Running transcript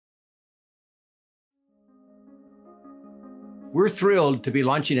We're thrilled to be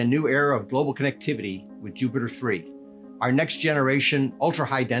launching a new era of global connectivity with Jupiter 3, our next generation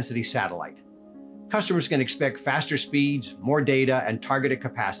ultra-high density satellite. Customers can expect faster speeds, more data, and targeted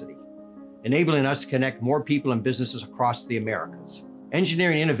capacity, enabling us to connect more people and businesses across the Americas.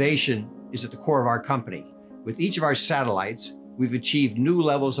 Engineering innovation is at the core of our company. With each of our satellites, we've achieved new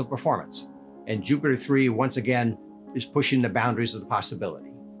levels of performance, and Jupiter 3 once again is pushing the boundaries of the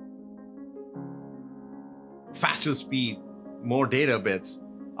possibility. Faster speed, more data bits,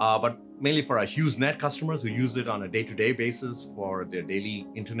 but mainly for our HughesNet customers who use it on a day-to-day basis for their daily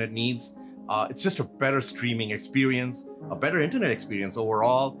internet needs. It's just a better streaming experience, a better internet experience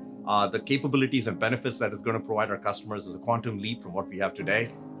overall. The capabilities and benefits that it's going to provide our customers is a quantum leap from what we have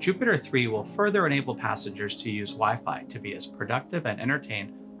today. Jupiter 3 will further enable passengers to use Wi-Fi to be as productive and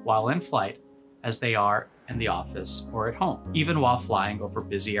entertained while in flight as they are in the office or at home, even while flying over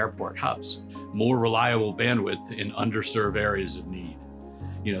busy airport hubs. More reliable bandwidth in underserved areas of need.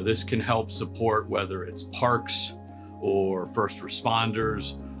 This can help support whether it's parks or first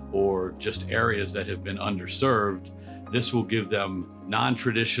responders or just areas that have been underserved. This will give them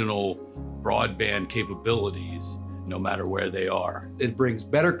non-traditional broadband capabilities no matter where they are. It brings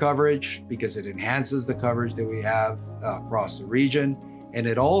better coverage because it enhances the coverage that we have across the region. And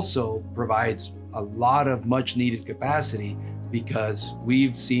it also provides a lot of much needed capacity because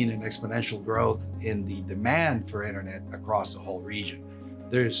we've seen an exponential growth in the demand for internet across the whole region.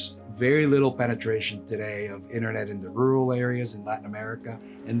 There's very little penetration today of internet in the rural areas in Latin America,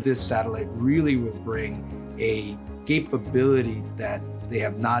 and this satellite really will bring a capability that they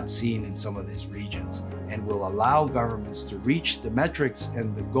have not seen in some of these regions and will allow governments to reach the metrics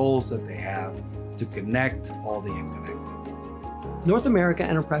and the goals that they have to connect all the unconnected. North America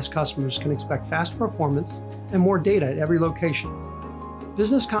enterprise customers can expect faster performance and more data at every location.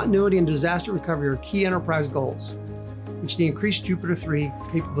 Business continuity and disaster recovery are key enterprise goals, which the increased Jupiter 3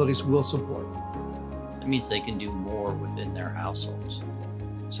 capabilities will support. That means they can do more within their households.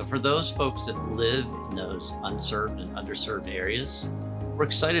 So for those folks that live in those unserved and underserved areas, we're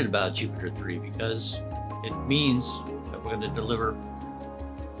excited about Jupiter 3 because it means that we're going to deliver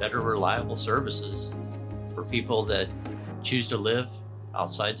better, reliable services for people that choose to live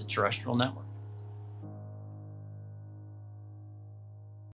outside the terrestrial network.